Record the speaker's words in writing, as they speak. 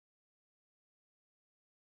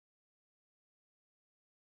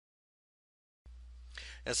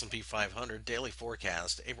S&P 500 daily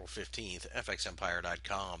forecast, April 15th,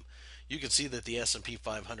 fxempire.com. You can see that the S&P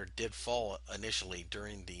 500 did fall initially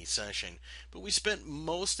during the session, but we spent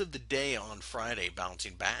most of the day on Friday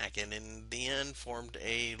bouncing back, and in the end formed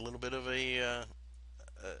a little bit of a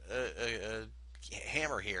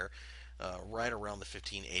hammer here, right around the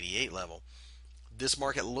 1588 level. This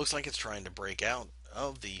market looks like it's trying to break out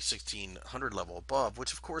of the 1600 level above,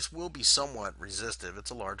 which of course will be somewhat resistive.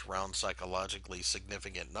 It's a large, round, psychologically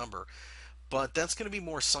significant number, but that's going to be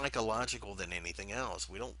more psychological than anything else.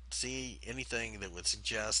 We don't see anything that would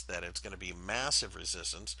suggest that it's going to be massive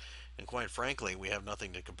resistance, and quite frankly, we have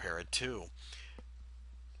nothing to compare it to.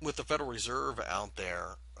 With the Federal Reserve out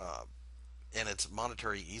there and its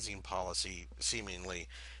monetary easing policy seemingly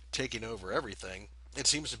taking over everything, it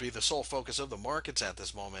seems to be the sole focus of the markets at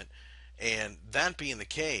this moment. And that being the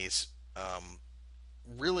case,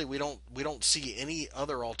 really we don't see any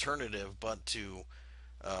other alternative but to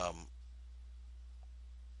um,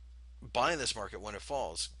 buy this market when it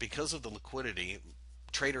falls because of the liquidity.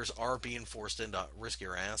 Traders are being forced into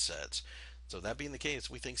riskier assets. So that being the case,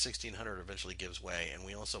 we think 1600 eventually gives way, and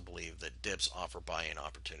we also believe that dips offer buying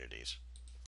opportunities.